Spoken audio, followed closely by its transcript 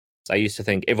I used to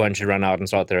think everyone should run out and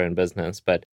start their own business,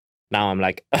 but now I'm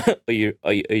like, are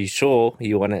you sure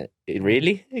you want to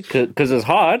really? Because it's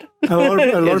hard.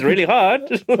 It's really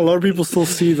hard. A lot of people still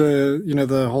see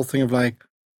the whole thing of like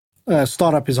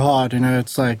startup is hard.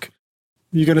 It's like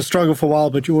you're going to struggle for a while,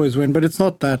 but you always win. But it's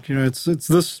not that. It's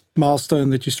this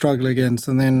milestone that you struggle against,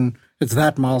 and then it's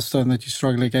that milestone that you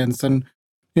struggle against, and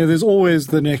there's always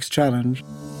the next challenge.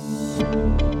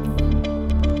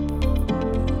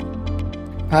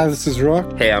 Hi, this is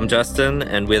Ruach. Hey, I'm Justin,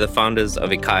 and we're the founders of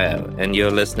Ikaya, and you're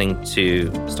listening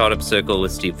to Startup Circle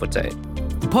with Steve Forte,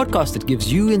 the podcast that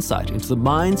gives you insight into the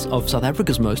minds of South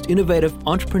Africa's most innovative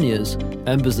entrepreneurs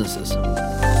and businesses.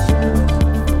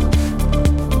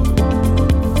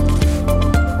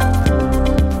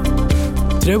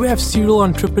 Today we have serial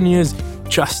entrepreneurs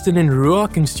Justin and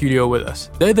Ruach in studio with us.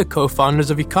 They're the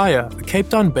co-founders of Ikaya, a Cape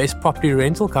Town-based property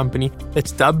rental company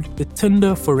that's dubbed the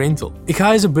Tinder for rental.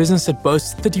 Ikaya is a business that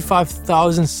boasts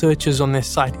 35,000 searches on their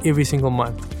site every single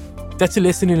month. That's a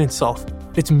lesson in itself.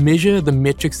 Let's measure the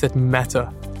metrics that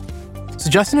matter. So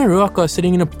Justin and Ruach are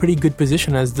sitting in a pretty good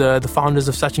position as the founders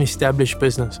of such an established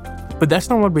business. But that's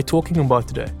not what we're talking about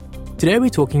today. Today we're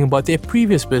talking about their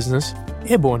previous business,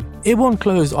 Airborne. Airborne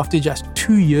closed after just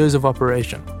 2 years of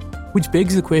operation. Which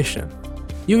begs the question,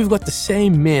 here we've got the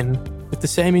same men with the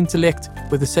same intellect,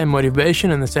 with the same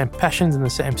motivation and the same passions and the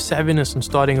same savviness in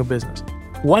starting a business.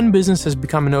 One business has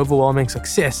become an overwhelming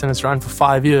success and it's run for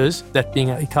 5 years, that being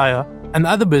Ikaya, and the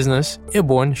other business,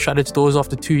 Airborne, shut its doors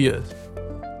after 2 years.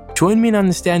 Join me in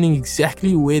understanding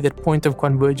exactly where that point of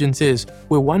convergence is,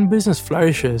 where one business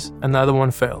flourishes and the other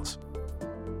one fails.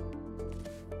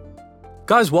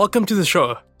 Guys, welcome to the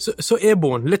show. So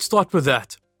Airborne, let's start with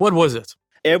that. What was it?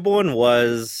 Airborne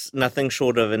was nothing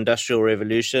short of industrial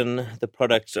revolution, the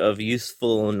product of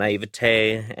youthful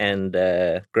naivete and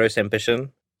gross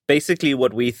ambition. Basically,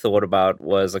 what we thought about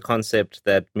was a concept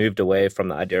that moved away from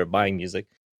the idea of buying music.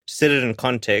 To set it in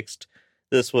context,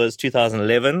 this was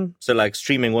 2011, so like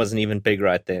streaming wasn't even big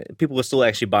right there. People were still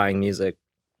actually buying music.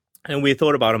 And we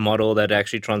thought about a model that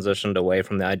actually transitioned away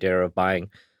from the idea of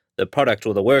buying the product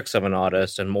or the works of an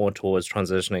artist and more towards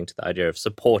transitioning to the idea of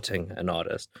supporting an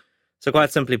artist. So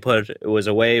quite simply put, it was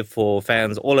a way for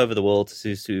fans all over the world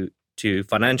to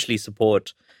financially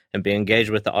support and be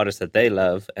engaged with the artists that they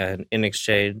love, and in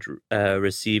exchange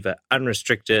receive an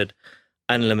unrestricted,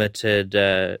 unlimited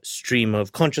stream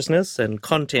of consciousness and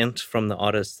content from the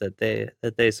artists that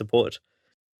they support.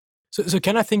 So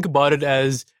can I think about it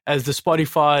as the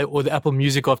Spotify or the Apple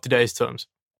Music of today's terms?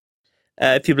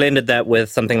 If you blended that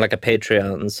with something like a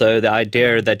Patreon, so the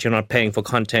idea that you're not paying for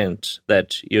content,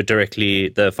 that you're directly,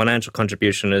 the financial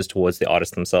contribution is towards the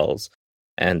artists themselves,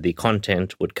 and the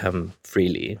content would come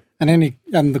freely. And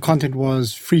the content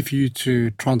was free for you to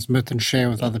transmit and share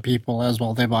with other people as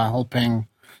well, thereby helping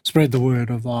spread the word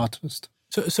of the artist.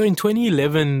 So in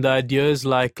 2011, the ideas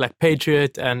like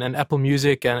Patriot and Apple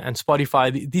Music and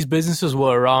Spotify, these businesses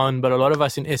were around, but a lot of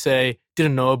us in SA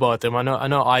didn't know about them. I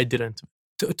know I didn't.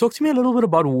 Talk to me a little bit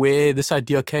about where this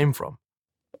idea came from.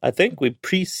 I think we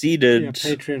preceded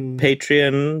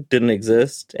Patreon didn't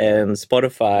exist, and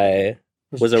Spotify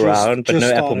was around, but no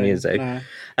started, Apple Music.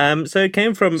 No. So it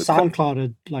came from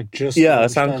SoundCloud had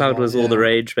SoundCloud was all the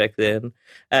rage back then.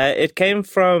 It came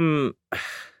from,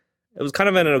 it was kind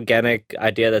of an organic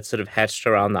idea that sort of hatched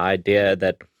around the idea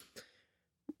that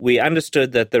we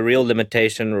understood that the real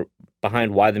limitation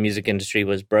behind why the music industry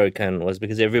was broken was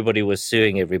because everybody was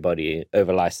suing everybody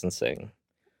over licensing.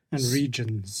 And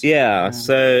regions. Yeah.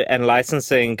 So, and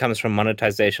licensing comes from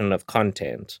monetization of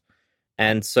content.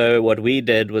 And so what we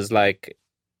did was, like,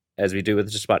 as we do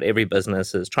with just about every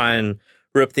business, is try and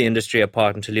rip the industry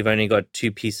apart until you've only got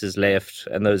two pieces left.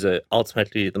 And those are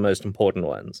ultimately the most important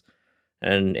ones.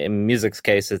 And in music's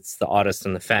case, it's the artist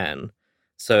and the fan.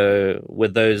 So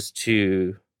with those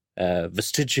two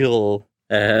vestigial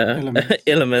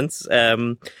elements,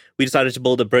 we decided to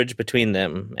build a bridge between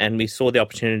them, and we saw the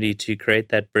opportunity to create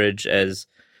that bridge as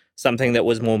something that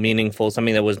was more meaningful,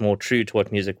 something that was more true to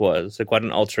what music was. So quite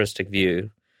an altruistic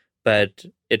view, but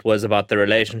it was about the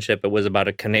relationship. It was about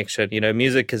a connection.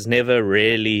 Music is never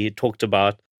really talked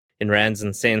about in rands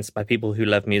and cents by people who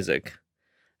love music.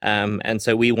 And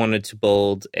so we wanted to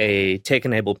build a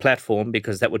tech-enabled platform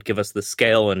because that would give us the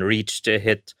scale and reach to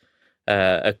hit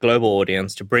a global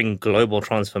audience, to bring global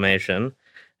transformation,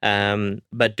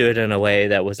 but do it in a way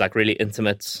that was like really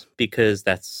intimate, because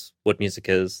that's what music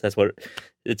is.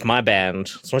 It's my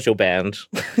band. It's not your band.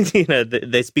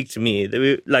 They speak to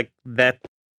me. Like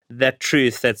that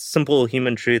truth, that simple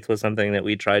human truth, was something that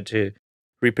we tried to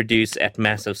reproduce at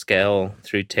massive scale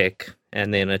through tech,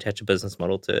 and then attach a business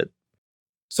model to it.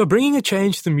 So bringing a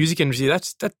change to the music industry,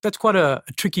 that's quite a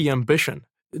tricky ambition.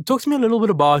 Talk to me a little bit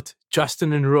about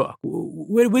Justin and Ruach.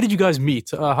 Where did you guys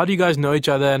meet? How do you guys know each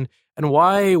other? And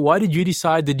why did you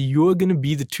decide that you were going to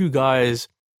be the two guys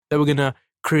that were going to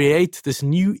create this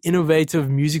new innovative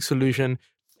music solution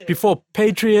before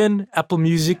Patreon, Apple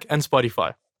Music, and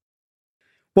Spotify?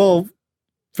 Well,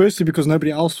 firstly, because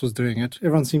nobody else was doing it.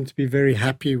 Everyone seemed to be very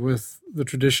happy with the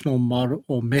traditional model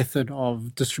or method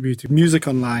of distributing music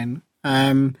online.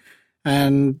 And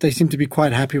they seemed to be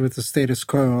quite happy with the status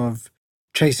quo of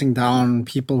chasing down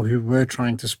people who were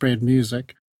trying to spread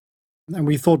music. And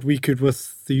we thought we could,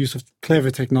 with the use of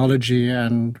clever technology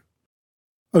and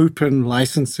open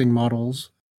licensing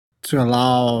models, to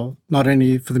allow not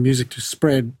only for the music to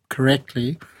spread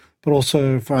correctly, but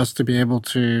also for us to be able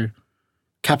to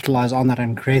capitalize on that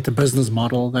and create a business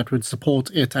model that would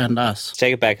support it and us.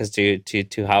 Take it back as to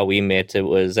how we met. It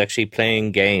was actually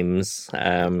playing games.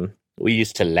 We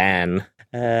used to LAN.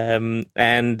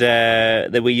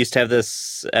 That we used to have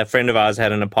this, a friend of ours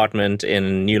had an apartment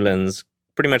in Newlands,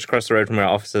 pretty much across the road from where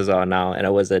our offices are now, and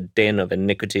it was a den of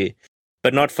iniquity.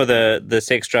 But not for the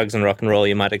sex, drugs, and rock and roll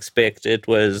you might expect. It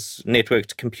was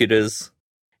networked computers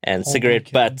and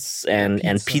cigarette butts and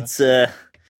pizza.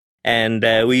 And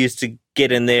we used to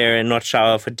get in there and not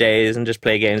shower for days and just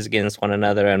play games against one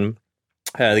another. And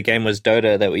the game was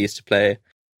Dota that we used to play.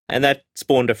 And that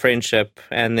spawned a friendship.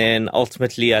 And then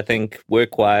ultimately, I think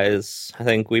work-wise, I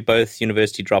think we both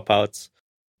university dropouts.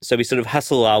 So we sort of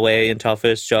hustle our way into our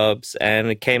first jobs. And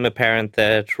it became apparent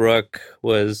that Ruach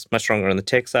was much stronger on the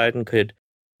tech side and could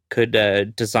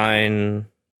design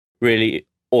really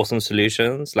awesome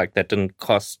solutions like that didn't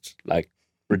cost like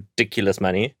ridiculous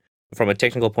money from a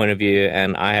technical point of view.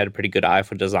 And I had a pretty good eye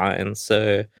for design.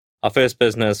 So our first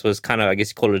business was kind of, I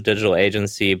guess you call it a digital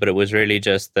agency, but it was really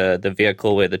just the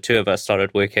vehicle where the two of us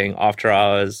started working after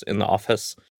hours in the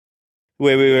office,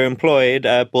 where we were employed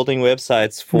building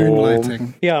websites for...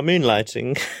 Moonlighting. Yeah,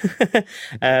 moonlighting.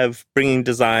 Bringing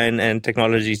design and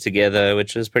technology together,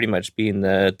 which has pretty much been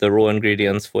the raw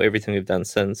ingredients for everything we've done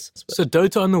since. So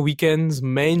Dota on the weekends,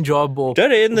 main job, or...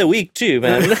 Dota in the week too,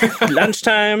 man.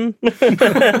 Lunchtime. so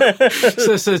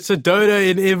Dota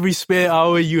in every spare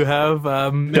hour you have.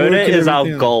 Dota is our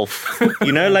golf.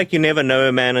 You know, like you never know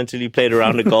a man until you played a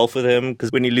round of golf with him,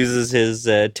 because when he loses his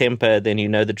temper, then you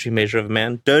know the true measure of a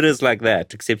man. Dota is like that.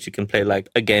 Except you can play like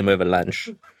a game over lunch.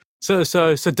 So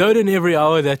Dota in every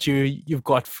hour that you've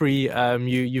got free,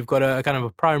 you've got a kind of a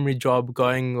primary job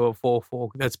going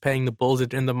for that's paying the bills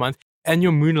at the end of the month, and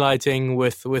you're moonlighting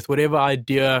with whatever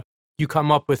idea you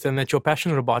come up with and that you're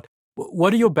passionate about.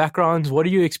 What are your backgrounds? What are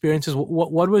your experiences?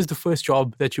 What was the first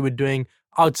job that you were doing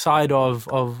outside of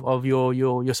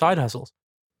your side hustles?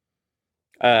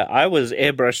 I was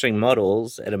airbrushing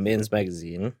models at a men's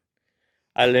magazine.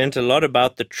 I learned a lot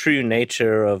about the true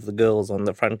nature of the girls on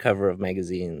the front cover of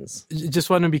magazines. Just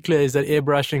want to be clear, is that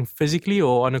airbrushing physically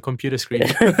or on a computer screen?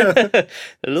 A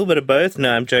little bit of both.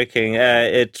 No, I'm joking.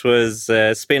 It was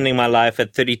spending my life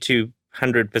at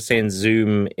 3200%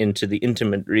 zoom into the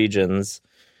intimate regions,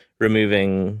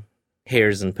 removing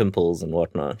hairs and pimples and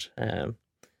whatnot.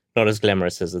 Not as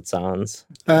glamorous as it sounds.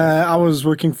 I was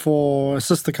working for a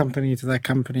sister company to that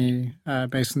company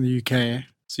based in the UK.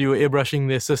 So you were airbrushing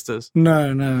their sisters?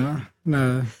 No.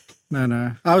 I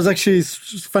was actually,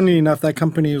 funny enough, that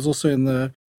company was also in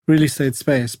the real estate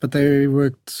space, but they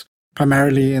worked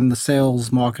primarily in the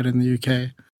sales market in the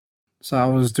UK. So I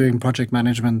was doing project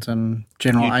management and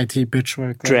general IT bitch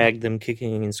work. Dragged them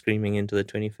kicking and screaming into the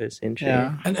 21st century.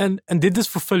 Yeah. And did this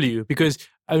fulfill you? Because,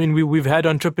 I mean, we've had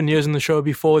entrepreneurs on the show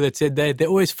before that said they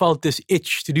always felt this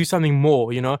itch to do something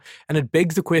more, you know? And it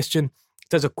begs the question,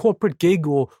 does a corporate gig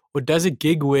or does a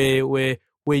gig where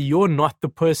you're not the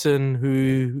person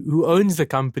who owns the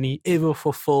company ever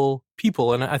fulfill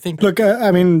people? And I think... Look,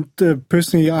 I mean,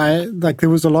 personally, there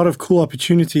was a lot of cool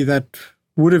opportunity that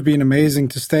would have been amazing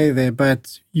to stay there,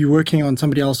 but you're working on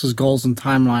somebody else's goals and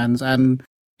timelines and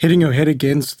hitting your head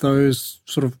against those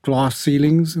sort of glass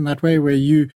ceilings in that way, where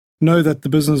you know that the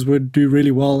business would do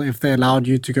really well if they allowed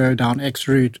you to go down X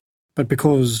route, but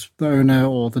because the owner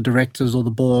or the directors or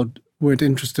the board weren't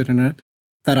interested in it,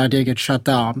 that idea gets shut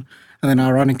down. And then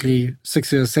ironically,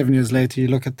 6 years, 7 years later, you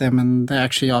look at them and they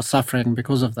actually are suffering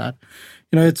because of that.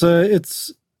 You know,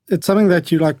 it's something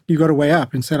that you got to weigh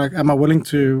up and say, like, am I willing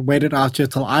to wait it out here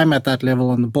till I'm at that level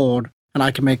on the board and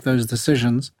I can make those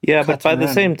decisions? Yeah, but by the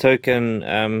same token,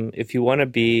 if you want to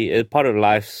be a part of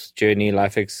life's journey,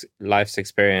 life's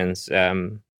experience,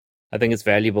 I think it's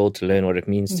valuable to learn what it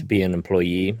means to be an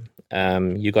employee.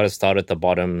 You got to start at the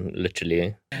bottom,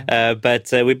 literally.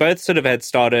 But we both sort of had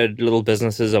started little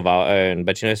businesses of our own.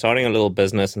 But, starting a little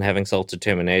business and having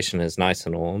self-determination is nice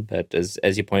and all. But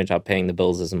as you point out, paying the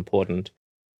bills is important.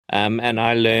 And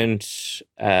I learned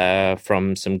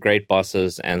from some great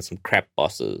bosses and some crap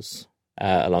bosses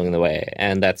along the way.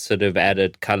 And that sort of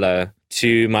added color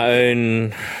to my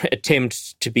own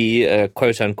attempt to be a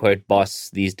quote-unquote boss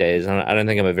these days. I don't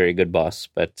think I'm a very good boss,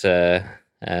 but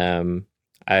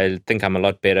I think I'm a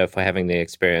lot better for having the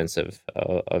experience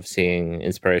of seeing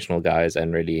inspirational guys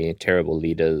and really terrible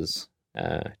leaders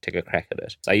take a crack at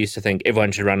it. So I used to think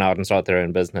everyone should run out and start their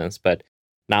own business, but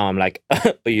now I'm like,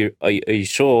 are you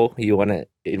sure you want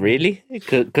to really?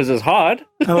 Because it's hard.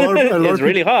 It's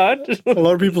really hard. A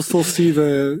lot of people still see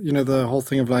the whole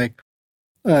thing of like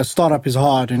startup is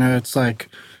hard. It's like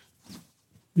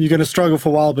you're going to struggle for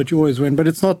a while, but you always win. But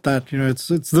it's not that. It's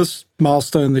this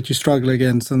milestone that you struggle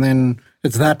against, and then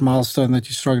it's that milestone that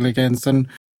you struggle against, and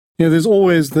there's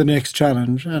always the next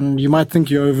challenge. And you might think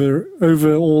you're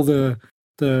over all the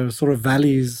sort of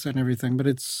valleys and everything, but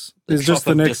there's just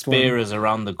the next one. Despair is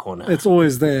around the corner. It's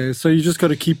always there, so you just got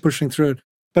to keep pushing through it.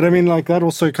 But I mean, like that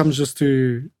also comes just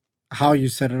to how you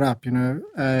set it up.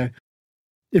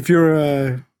 If you're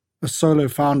a solo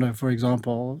founder, for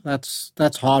example,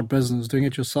 that's hard business doing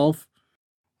it yourself.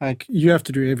 Like you have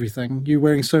to do everything. You're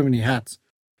wearing so many hats.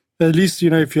 But at least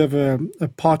if you have a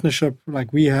partnership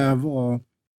like we have, or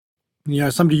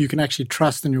somebody you can actually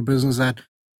trust in your business, that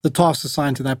the tasks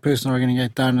assigned to that person are going to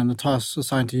get done and the tasks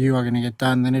assigned to you are going to get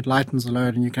done, then it lightens the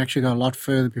load and you can actually go a lot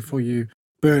further before you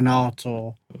burn out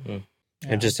or... Mm-hmm.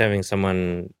 And just having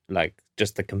someone like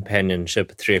just the companionship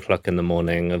at 3:00 in the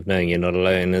morning of knowing you're not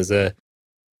alone is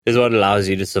what allows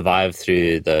you to survive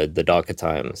through the darker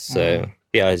times. So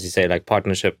yeah, as you say, like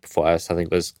partnership for us, I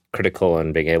think was critical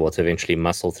in being able to eventually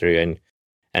muscle through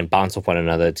and bounce off one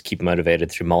another to keep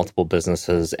motivated through multiple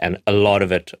businesses. And a lot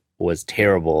of it was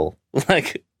terrible,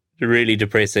 like really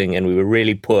depressing, and we were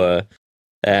really poor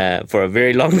for a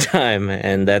very long time,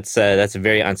 and that's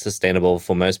very unsustainable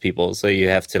for most people. So you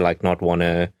have to not want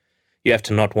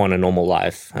a normal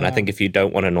life, and I think if you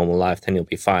don't want a normal life, then you'll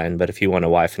be fine. But if you want a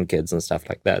wife and kids and stuff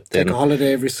like that, then take a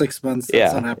holiday every 6 months.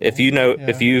 If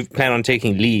you plan on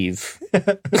taking leave,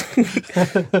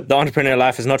 the entrepreneur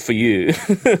life is not for you.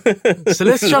 So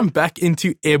let's jump back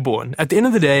into Airborne. At the end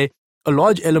of the day, a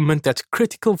large element that's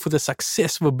critical for the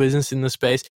success of a business in the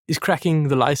space is cracking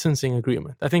the licensing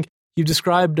agreement. I think you've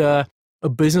described a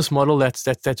business model that's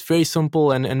very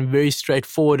simple and very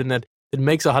straightforward, and that it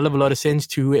makes a hell of a lot of sense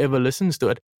to whoever listens to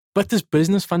it. But this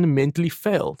business fundamentally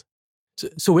failed.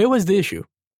 So where was the issue?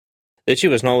 The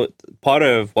issue was part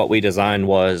of what we designed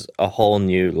was a whole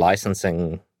new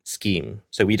licensing scheme.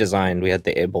 So we had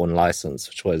the Airborne license,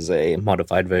 which was a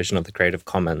modified version of the Creative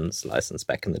Commons license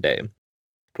back in the day.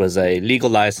 It was a legal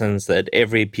license that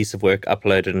every piece of work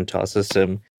uploaded into our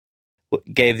system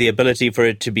gave the ability for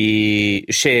it to be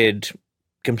shared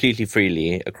completely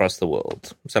freely across the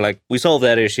world. So we solved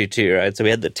that issue too, right? So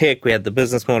we had the tech, we had the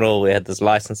business model, we had this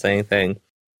licensing thing.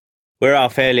 Where our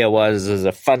failure was is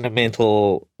a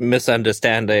fundamental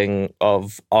misunderstanding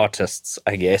of artists,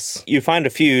 I guess. You find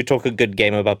a few talk a good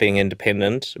game about being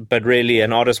independent, but really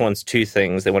an artist wants two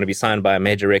things. They want to be signed by a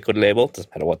major record label,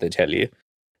 doesn't matter what they tell you.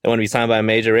 They want to be signed by a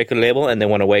major record label, and they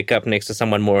want to wake up next to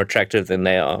someone more attractive than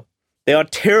they are. They are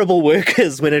terrible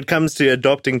workers when it comes to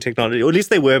adopting technology, or at least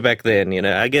they were back then.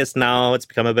 I guess now it's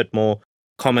become a bit more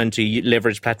common to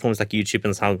leverage platforms like YouTube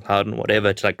and SoundCloud and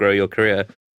whatever to grow your career.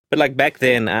 But back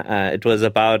then, it was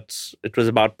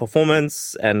about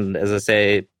performance, and as I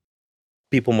say,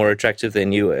 people more attractive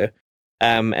than you were.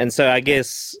 And so I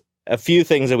guess a few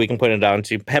things that we can put it down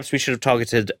to. Perhaps we should have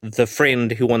targeted the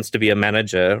friend who wants to be a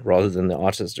manager rather than the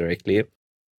artist directly.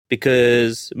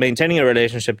 Because maintaining a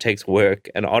relationship takes work,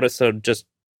 and artists are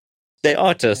they're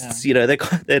artists. Yeah.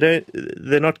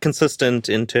 They're not consistent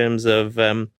in terms of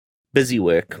busy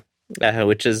work,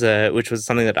 which was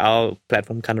something that our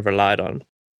platform kind of relied on.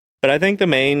 But I think the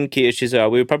main key issues are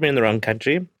we were probably in the wrong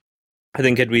country. I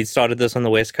think had we started this on the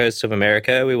west coast of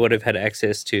America, we would have had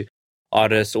access to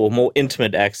artists, or more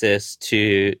intimate access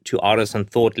to artists and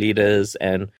thought leaders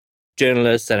and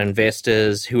journalists and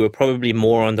investors who were probably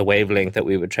more on the wavelength that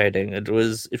we were trading. It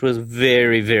was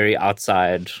very, very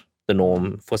outside the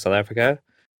norm for South Africa.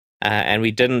 And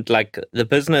we didn't the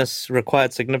business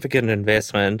required significant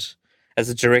investment as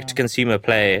a direct consumer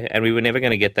play. And we were never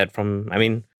going to get that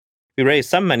we raised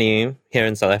some money here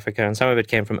in South Africa, and some of it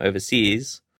came from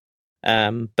overseas.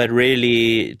 But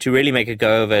really, to really make a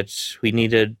go of it, we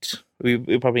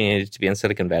probably needed to be in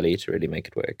Silicon Valley to really make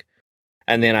it work.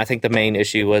 And then I think the main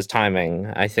issue was timing.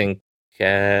 I think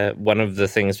one of the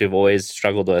things we've always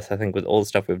struggled with, I think with all the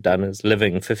stuff we've done, is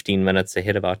living 15 minutes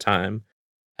ahead of our time.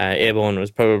 Airborne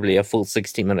was probably a full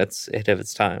 60 minutes ahead of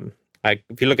its time. Like,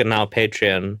 if you look at now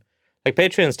Patreon, like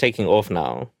Patreon's taking off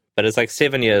now, but it's like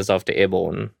 7 years after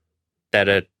Airborne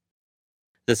that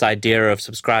this idea of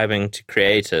subscribing to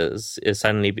creators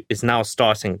is now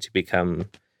starting to become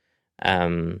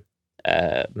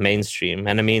mainstream.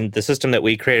 And I mean, the system that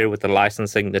we created with the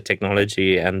licensing, the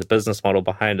technology, and the business model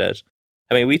behind it,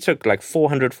 I mean, we took like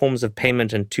 400 forms of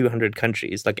payment in 200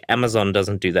 countries. Like Amazon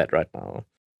doesn't do that right now.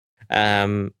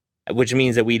 Which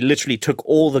means that we literally took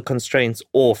all the constraints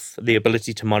off the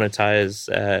ability to monetize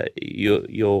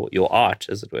your art,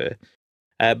 as it were.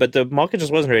 But the market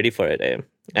just wasn't ready for it.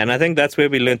 And I think that's where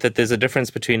we learned that there's a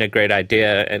difference between a great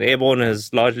idea, and Airborne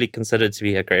is largely considered to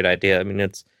be a great idea. I mean,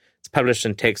 it's published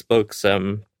in textbooks. I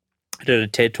did a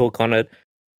TED talk on it.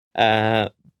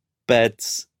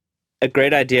 But a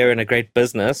great idea and a great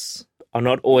business are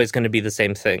not always going to be the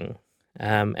same thing.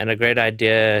 And a great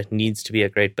idea needs to be a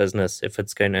great business if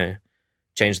it's going to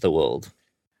change the world.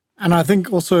 And I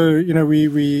think also, you know,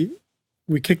 we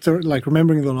kicked, like,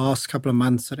 remembering the last couple of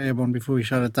months at Airborne before we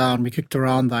shut it down, we kicked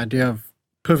around the idea of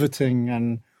pivoting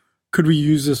and could we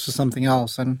use this for something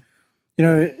else? And, you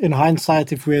know, in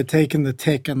hindsight, if we had taken the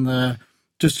tech and the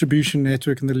distribution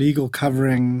network and the legal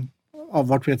covering of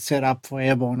what we had set up for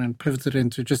Airborne and pivoted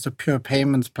into just a pure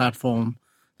payments platform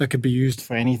that could be used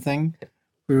for anything,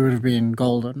 we would have been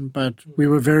golden. But we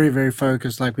were very, very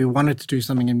focused. Like, we wanted to do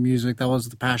something in music. That was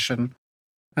the passion.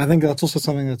 And I think that's also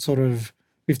something that sort of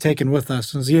we've taken with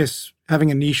us. Is yes,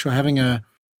 having a niche or having a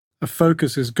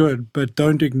focus is good, but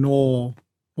don't ignore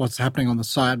what's happening on the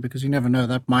side, because you never know,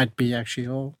 that might be actually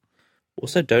all.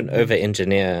 Also, don't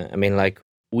over-engineer. I mean, like,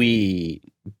 we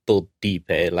built deep,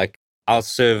 Like, our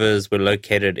servers were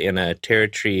located in a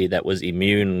territory that was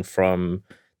immune from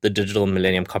the Digital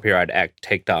Millennium Copyright Act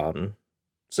takedown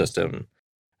system.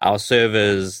 Our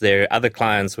servers, their other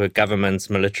clients were governments,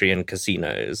 military, and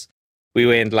casinos. We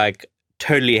went like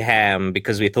totally ham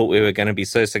because we thought we were going to be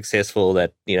so successful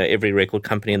that, you know, every record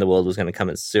company in the world was going to come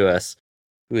and sue us.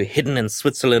 We were hidden in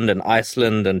Switzerland and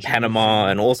Iceland and Panama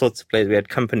and all sorts of places. We had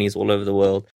companies all over the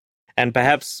world. And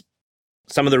perhaps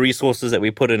some of the resources that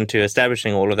we put into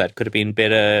establishing all of that could have been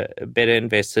better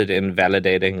invested in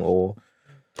validating or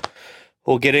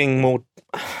getting more.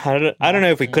 I don't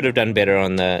know if we could have done better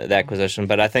on the acquisition,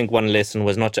 but I think one lesson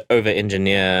was not to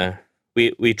over-engineer.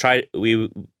 We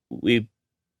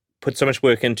put so much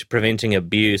work into preventing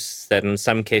abuse that in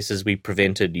some cases we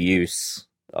prevented use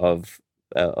of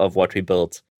what we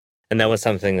built. And that was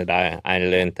something that I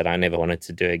learned that I never wanted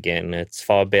to do again. It's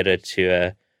far better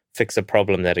to fix a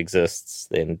problem that exists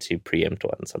than to preempt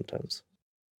one sometimes.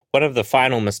 One of the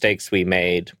final mistakes we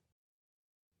made,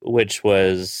 which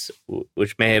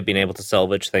may have been able to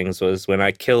salvage things, was when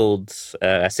I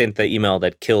sent the email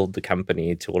that killed the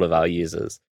company to all of our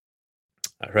users.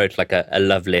 I wrote like a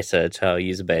love letter to our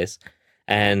user base.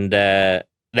 And that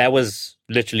was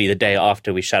literally the day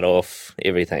after we shut off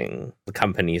everything. The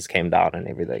companies came down and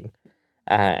everything.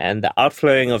 And the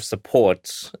outflowing of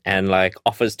support and like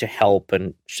offers to help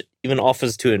and even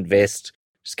offers to invest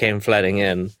just came flooding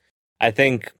in. I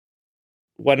think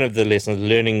one of the lessons,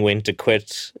 learning when to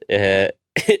quit,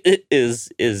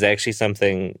 is actually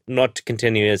something not to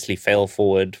continuously fail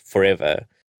forward forever.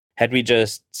 Had we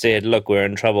just said, look, we're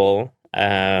in trouble,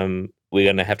 we're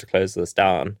going to have to close this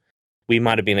down, we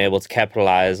might have been able to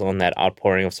capitalize on that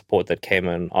outpouring of support that came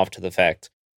in after the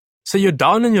fact. So you're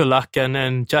down in your luck,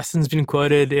 and Justin's been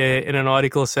quoted in an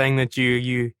article saying that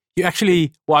you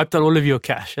actually wiped out all of your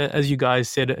cash, as you guys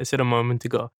said a moment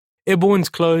ago. Airborne's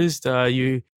closed,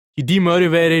 you're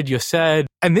demotivated, you're sad,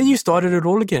 and then you started it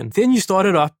all again. Then you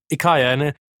started up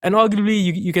Ikaya, and arguably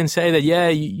you can say that, yeah,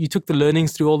 you took the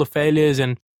learnings through all the failures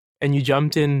and you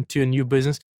jumped into a new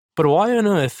business. But why on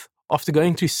earth, after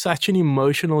going through such an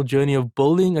emotional journey of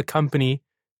building a company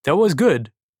that was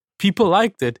good, people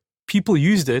liked it, people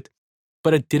used it,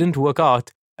 but it didn't work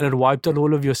out and it wiped out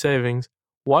all of your savings,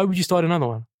 why would you start another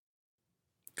one?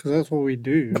 Because that's what we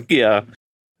do. Yeah,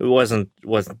 it wasn't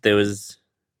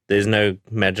there's no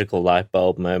magical light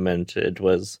bulb moment. It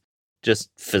was just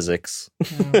physics,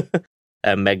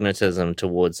 magnetism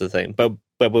towards the thing. But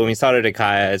when we started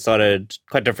Ikaya, it started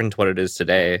quite different to what it is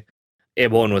today.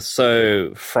 Airborne was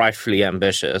so frightfully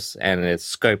ambitious and its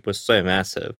scope was so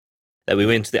massive that we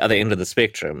went to the other end of the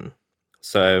spectrum.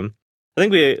 So I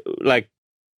think we, like,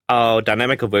 our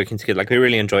dynamic of working together, like, we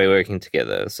really enjoy working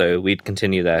together. So we'd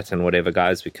continue that in whatever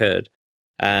guise we could.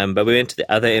 But we went to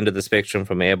the other end of the spectrum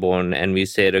from Airborne, and we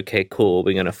said, okay, cool,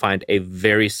 we're going to find a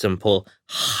very simple,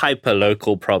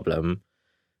 hyper-local problem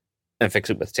and fix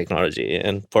it with technology.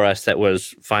 And for us, that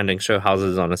was finding show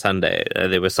houses on a Sunday.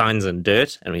 There were signs and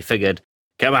dirt, and we figured,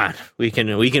 come on, we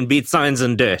can beat signs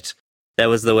and dirt. That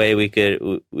was the way we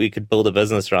could build a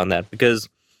business around that. Because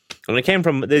when it came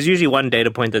from, there's usually one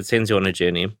data point that sends you on a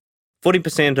journey.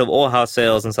 40% of all house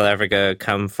sales in South Africa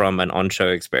come from an on-show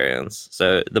experience.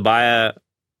 So the buyer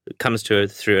comes to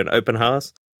it through an open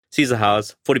house, sees a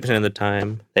house, 40% of the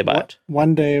time, they buy it.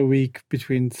 One day a week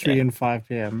between 3 and 5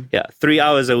 p.m. Yeah, 3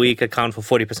 hours a week account for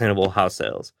 40% of all house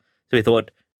sales. So we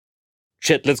thought,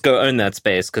 shit, let's go own that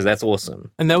space because that's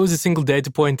awesome. And that was a single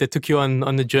data point that took you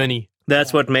on the journey.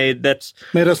 That's what made us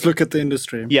look at the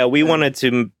industry. Yeah, we wanted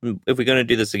to, if we're going to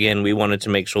do this again, we wanted to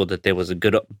make sure that there was a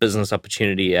good business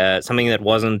opportunity, something that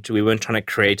we weren't trying to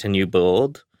create a new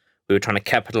build. We were trying to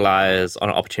capitalize on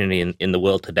an opportunity in the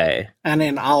world today. And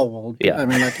in our world. Yeah. I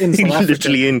mean, like in South Africa.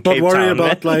 Literally in Cape Town. Not worry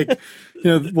about like,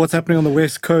 what's happening on the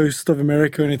west coast of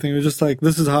America or anything. It was just like,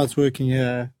 this is how it's working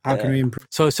here. How can we improve?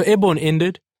 So Airborne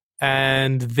ended.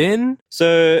 And then?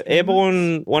 So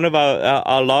Airborne, one of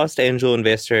our last angel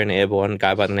investor in Airborne, a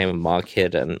guy by the name of Mark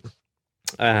Hedden,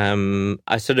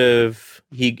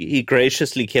 he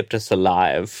graciously kept us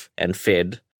alive and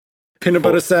fed. Peanut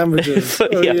butter sandwiches.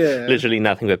 Literally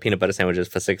nothing but peanut butter sandwiches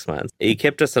for 6 months. He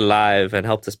kept us alive and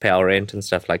helped us pay our rent and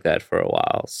stuff like that for a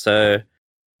while. So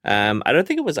I don't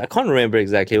think it was, I can't remember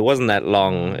exactly. It wasn't that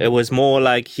long. It was more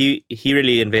like he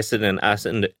really invested in us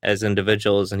as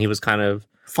individuals, and he was kind of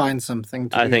find something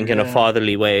to I think in a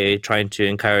fatherly way, trying to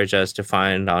encourage us to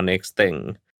find our next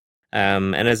thing.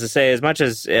 And as I say, as much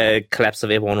as collapse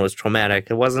of Airborne was traumatic,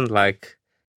 it wasn't like,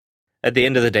 at the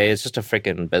end of the day, it's just a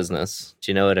freaking business.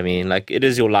 Do you know what I mean? Like, it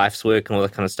is your life's work and all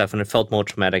that kind of stuff, and it felt more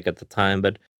traumatic at the time.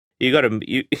 But you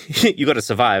gotta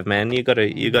survive, man. You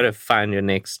gotta find your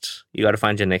next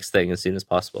thing as soon as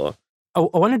possible. I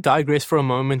want to digress for a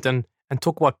moment and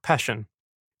talk about passion,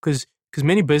 because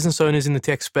many business owners in the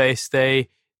tech space they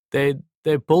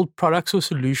build products or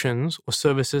solutions or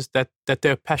services that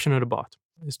they're passionate about.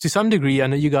 To some degree, I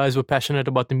know you guys were passionate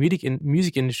about the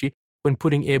music industry when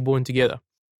putting Airborne together.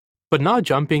 But now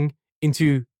jumping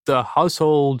into the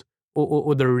household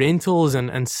or the rentals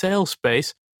and sales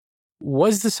space,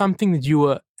 was this something that you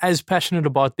were as passionate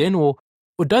about then, or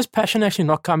does passion actually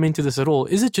not come into this at all?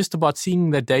 Is it just about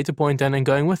seeing that data point and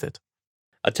going with it?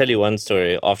 I'll tell you one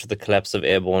story. After the collapse of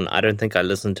Airborne, I don't think I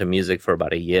listened to music for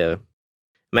about a year.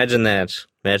 Imagine that.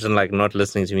 Imagine like not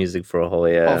listening to music for a whole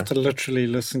year. After literally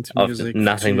listening to music. After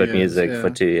nothing but music for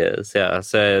 2 years. Yeah.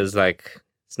 So it's like,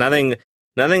 it's nothing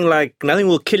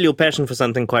will kill your passion for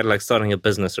something quite like starting a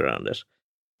business around it.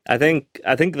 I think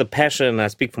the passion, I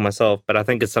speak for myself, but I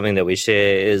think it's something that we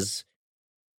share, is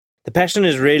the passion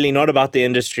is really not about the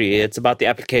industry. It's about the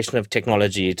application of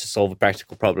technology to solve a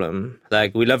practical problem.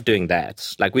 Like, we love doing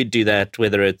that. Like, we do that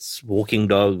whether it's walking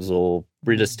dogs or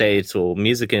real estate or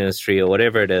music industry or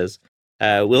whatever it is.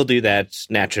 We'll do that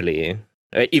naturally.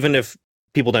 Even if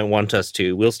people don't want us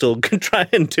to, we'll still try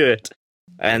and do it.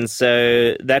 And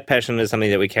so that passion is something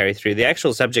that we carry through. The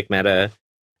actual subject matter,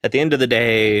 at the end of the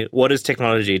day, what is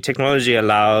technology? Technology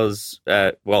allows,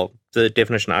 the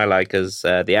definition I like is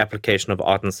the application of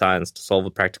art and science to solve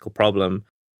a practical problem.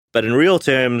 But in real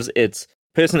terms, it's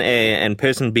person A and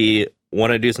person B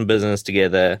want to do some business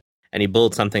together, and you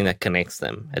build something that connects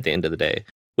them at the end of the day.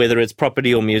 Whether it's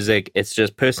property or music, it's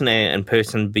just person A and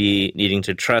person B needing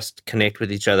to trust, connect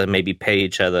with each other, maybe pay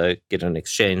each other, get an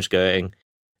exchange going.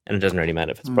 And it doesn't really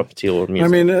matter if it's property or music.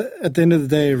 I mean, at the end of the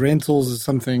day, rentals is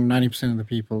something 90% of the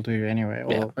people do anyway,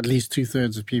 or at least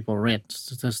 2/3 of people rent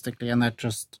statistically, and that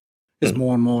just is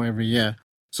more and more every year.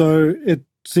 So it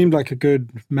seemed like a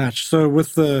good match. So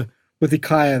with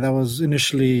Ikaya, that was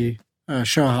initially a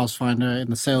show house finder in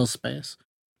the sales space.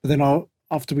 But then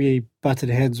after we butted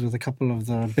heads with a couple of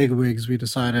the big wigs, we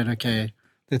decided, okay,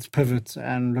 let's pivot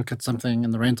and look at something in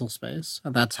the rental space.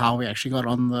 And that's how we actually got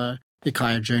on the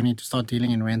Ikaya journey to start dealing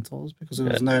in rentals, because there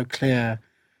was no clear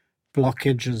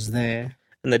blockages there.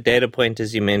 And the data point,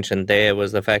 as you mentioned there,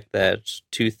 was the fact that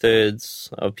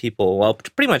 2/3 of people, well,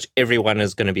 pretty much everyone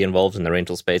is going to be involved in the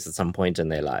rental space at some point in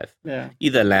their life. Yeah.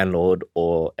 Either landlord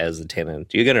or as a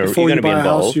tenant. You're going to be involved.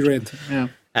 House, you rent. Yeah.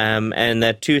 And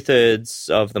that 2/3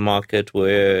 of the market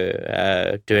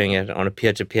were doing it on a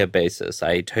peer-to-peer basis,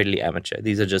 i.e. totally amateur.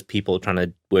 These are just people trying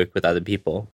to work with other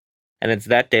people. And it's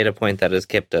that data point that has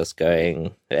kept us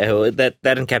going. That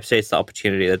encapsulates the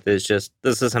opportunity that this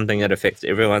is something that affects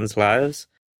everyone's lives.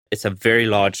 It's a very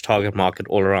large target market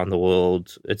all around the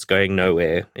world. It's going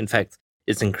nowhere. In fact,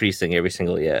 it's increasing every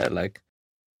single year. Like,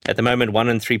 At the moment, 1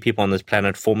 in 3 people on this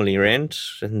planet formally rent,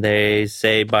 and they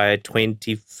say by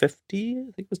 2050, I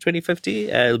think it was 2050,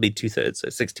 it'll be 2/3, so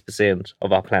 60%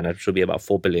 of our planet, which will be about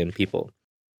 4 billion people.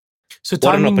 So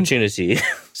what an opportunity.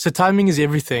 So timing is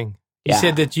everything. You Yeah.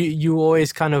 said that you were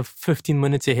always kind of 15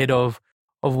 minutes ahead of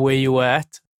where you were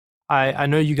at. I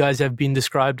know you guys have been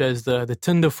described as the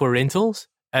Tinder for rentals,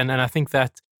 and I think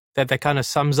that kind of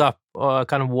sums up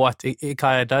kind of what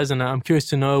Ikaya does. And I'm curious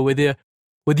to know whether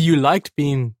you liked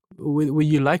being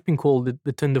called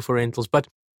the Tinder for rentals, but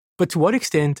to what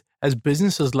extent, as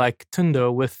businesses like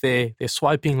Tinder with their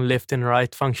swiping left and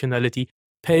right functionality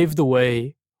paved the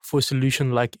way for a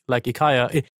solution like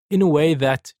Ikaya, in a way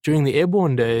that during the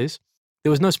Airborne days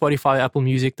there was no Spotify, Apple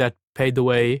Music that paved the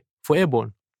way for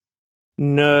Airborne.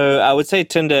 No, I would say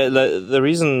Tinder, the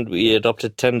reason we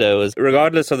adopted Tinder was,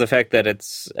 regardless of the fact that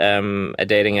it's a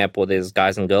dating app where there's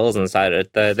guys and girls inside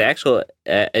it, the actual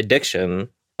addiction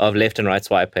of left and right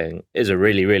swiping is a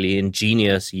really, really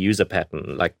ingenious user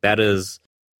pattern. Like that's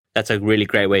a really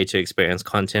great way to experience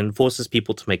content, forces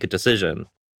people to make a decision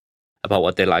about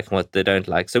what they like and what they don't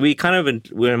like. So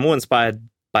we're more inspired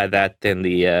by that than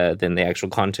the actual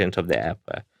content of the app.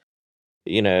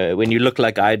 You know, when you look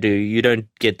like I do, you don't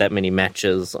get that many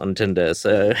matches on Tinder.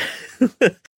 So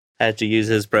I had to use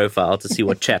his profile to see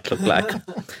what chat looked like.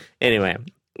 Anyway,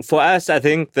 for us, I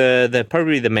think the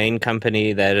probably the main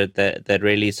company that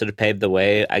really sort of paved the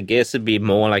way, I guess it'd be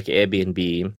more like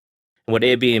Airbnb. What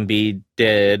Airbnb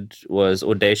did was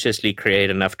audaciously create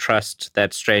enough trust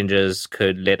that strangers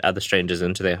could let other strangers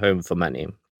into their home for money.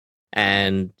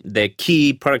 And their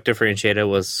key product differentiator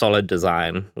was solid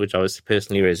design, which obviously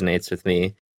personally resonates with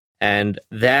me. And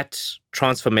that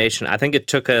transformation, I think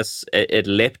it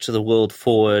leapt the world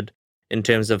forward in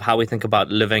terms of how we think about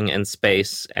living in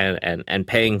space and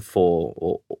paying for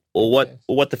or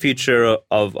what the future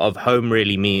of home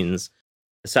really means.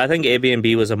 So I think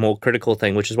Airbnb was a more critical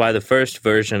thing, which is why the first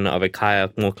version of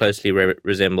Ikaya more closely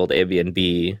resembled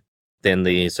Airbnb than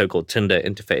the so-called Tinder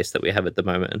interface that we have at the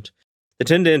moment. The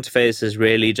Tinder interface is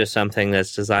really just something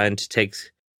that's designed to take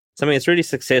something that's really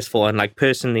successful and, like,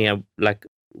 personally,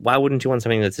 why wouldn't you want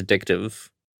something that's addictive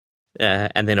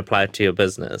and then apply it to your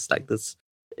business? Like this,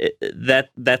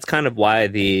 that's kind of why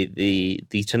the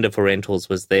Tinder for rentals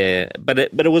was there. But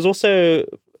it was also,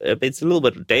 it's a little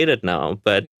bit dated now,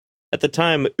 but at the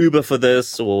time, Uber for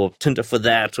this or Tinder for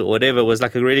that or whatever was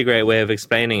like a really great way of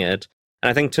explaining it. And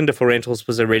I think Tinder for rentals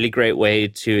was a really great way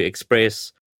to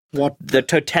express the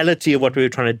totality of what we were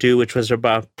trying to do, which was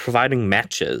about providing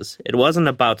matches. It wasn't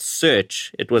about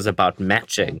search. It was about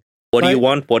matching. What do you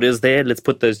want? What is there? Let's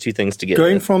put those two things together.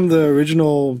 Going from the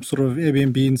original sort of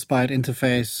Airbnb-inspired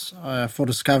interface for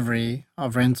discovery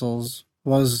of rentals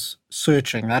was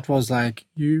searching. That was like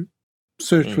you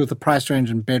searched with the price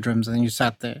range and bedrooms and then you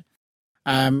sat there.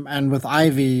 And with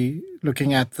Ivy,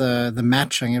 looking at the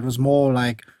matching, it was more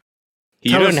like...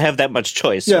 You don't have that much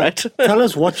choice, right? Tell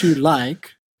us what you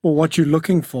like or what you're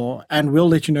looking for, and we'll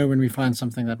let you know when we find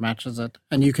something that matches it.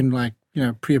 And you can,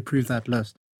 pre-approve that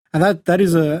list. And that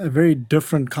is a very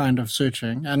different kind of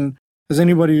searching. And as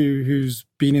anybody who's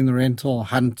been in the rental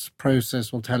hunt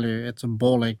process will tell you, it's a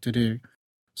ball ache to do.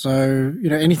 So,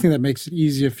 anything that makes it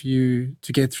easier for you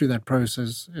to get through that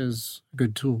process is a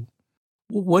good tool.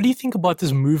 What do you think about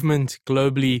this movement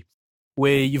globally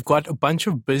where you've got a bunch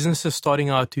of businesses starting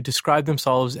out to describe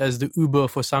themselves as the Uber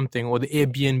for something or the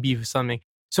Airbnb for something?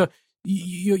 So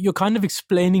you're kind of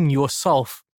explaining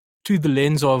yourself to the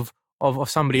lens of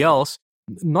somebody else,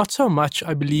 not so much,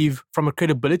 I believe, from a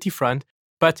credibility front,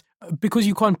 but because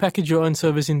you can't package your own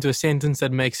service into a sentence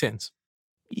that makes sense.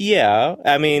 Yeah,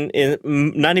 I mean, in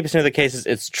 90% of the cases,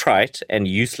 it's trite and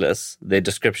useless, their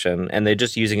description, and they're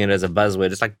just using it as a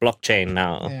buzzword. It's like blockchain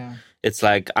now. Yeah. It's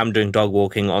like, I'm doing dog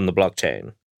walking on the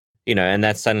blockchain, and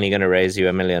that's suddenly going to raise you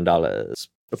 $1 million.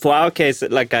 For our case,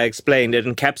 like I explained, it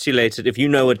encapsulated, if you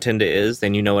know what Tinder is,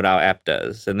 then you know what our app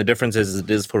does. And the difference is it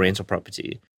is for rental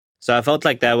property. So I felt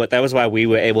like that was why we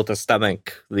were able to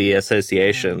stomach the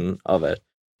association of it.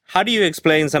 How do you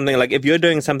explain something like, if you're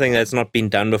doing something that's not been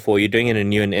done before, you're doing it in a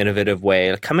new and innovative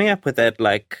way, like coming up with that,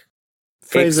 like,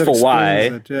 Phrase X for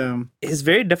Y yeah. is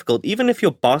very difficult. Even if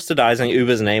you're bastardizing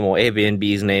Uber's name or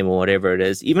Airbnb's name or whatever it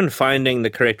is, even finding the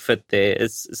correct fit there,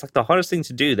 it's like the hardest thing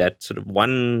to do, that sort of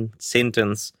one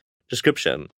sentence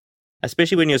description,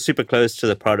 especially when you're super close to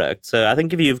the product. So I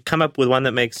think if you've come up with one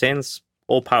that makes sense,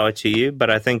 all power to you. But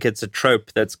I think it's a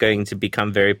trope that's going to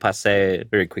become very passé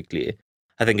very quickly.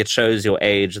 I think it shows your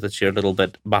age that you're a little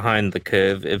bit behind the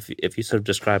curve if you're sort of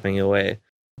describing your way.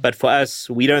 But for us,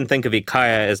 we don't think of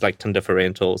Ikaya as like Tinder for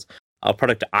rentals. our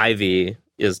product Ivy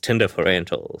is Tinder for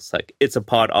rentals. Like, it's a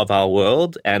part of our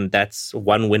world, and that's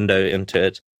one window into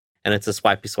it. And it's a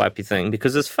swipey thing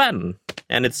because it's fun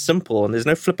and it's simple and there's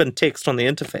no flippant text on the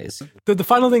interface. The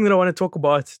final thing that I want to talk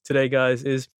about today, guys,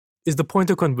 is the point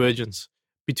of convergence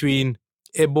between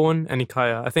Airborne and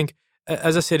Ikaya. I think,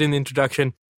 as I said in the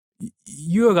introduction,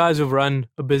 you guys have run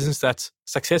a business that's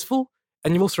successful,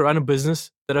 and you've also run a business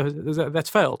that's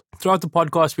failed. Throughout the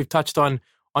podcast, we've touched on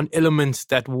elements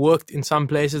that worked in some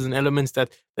places and elements that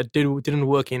didn't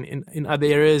work in other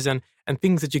areas, and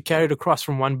things that you carried across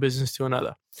from one business to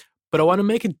another. But I want to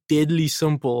make it deadly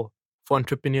simple for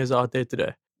entrepreneurs out there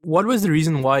today. What was the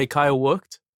reason why Ikaya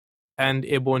worked and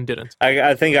Airborne didn't?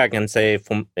 I think I can say,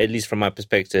 at least from my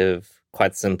perspective,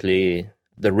 quite simply,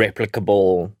 the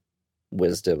replicable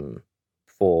wisdom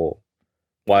for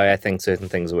why I think certain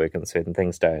things work and certain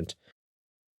things don't.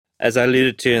 As I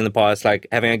alluded to in the past, like,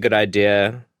 having a good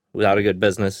idea without a good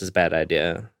business is a bad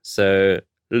idea. So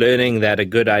learning that a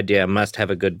good idea must have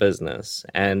a good business,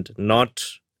 and not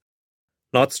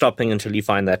stopping until you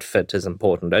find that fit is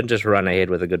important. Don't just run ahead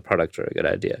with a good product or a good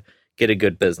idea. Get a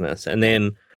good business. And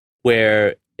then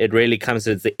where it really comes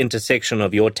to the intersection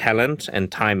of your talent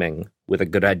and timing with a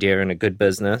good idea and a good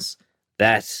business,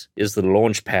 that is the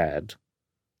launch pad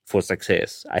for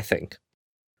success, I think.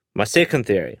 My second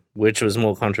theory, which was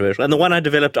more controversial, and the one I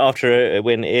developed after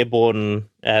when Airborne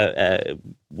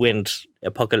went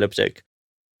apocalyptic,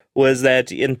 was that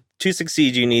to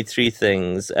succeed, you need three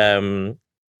things.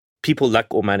 People, luck,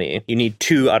 or money. You need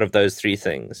two out of those three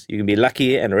things. You can be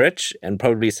lucky and rich and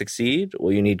probably succeed,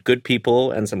 or you need good people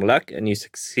and some luck and you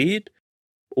succeed,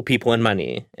 or people and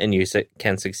money and you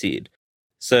can succeed.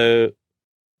 So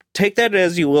take that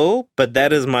as you will, but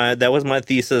that was my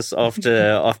thesis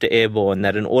after Airborne,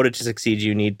 that in order to succeed,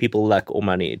 you need people, luck, or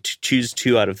money. To choose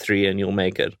two out of three and you'll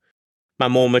make it. My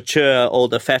more mature,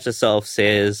 older, fatter self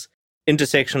says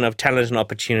intersection of talent and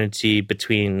opportunity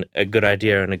between a good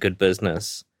idea and a good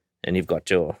business, and you've got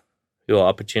your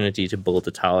opportunity to build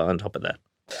a tower on top of that.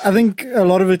 I think a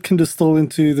lot of it can distill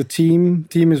into the team.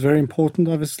 Team is very important,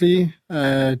 obviously.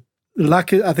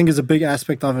 Luck, I think, is a big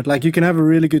aspect of it. Like, you can have a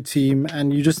really good team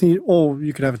and you just need, or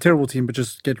you could have a terrible team but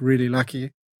just get really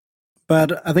lucky.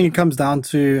 But I think it comes down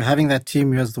to having that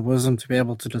team who has the wisdom to be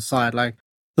able to decide, like,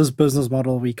 this business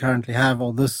model we currently have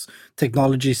or this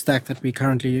technology stack that we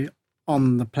currently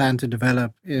on the plan to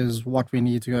develop is what we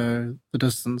need to go the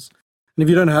distance. And if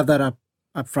you don't have that up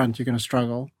front, you're going to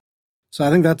struggle. So I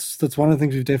think that's one of the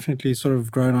things we've definitely sort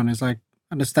of grown on, is like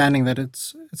understanding that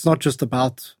it's not just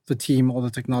about the team or the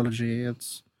technology.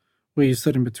 It's where you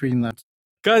sit in between that.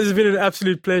 Guys, it's been an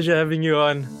absolute pleasure having you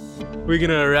on. We're going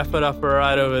to wrap it up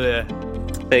right over there.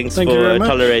 Thanks for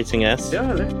tolerating us.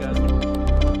 Yeah, thanks, guys.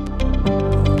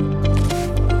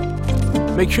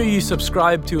 Make sure you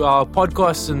subscribe to our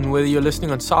podcasts, and whether you're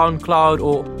listening on SoundCloud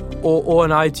or on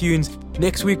iTunes.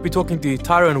 Next week, we're talking to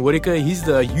Tyrone Whitaker. He's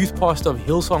the youth pastor of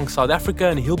Hillsong South Africa,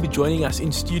 and he'll be joining us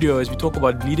in studio as we talk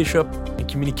about leadership and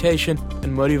communication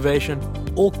and motivation,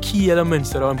 all key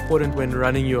elements that are important when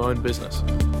running your own business.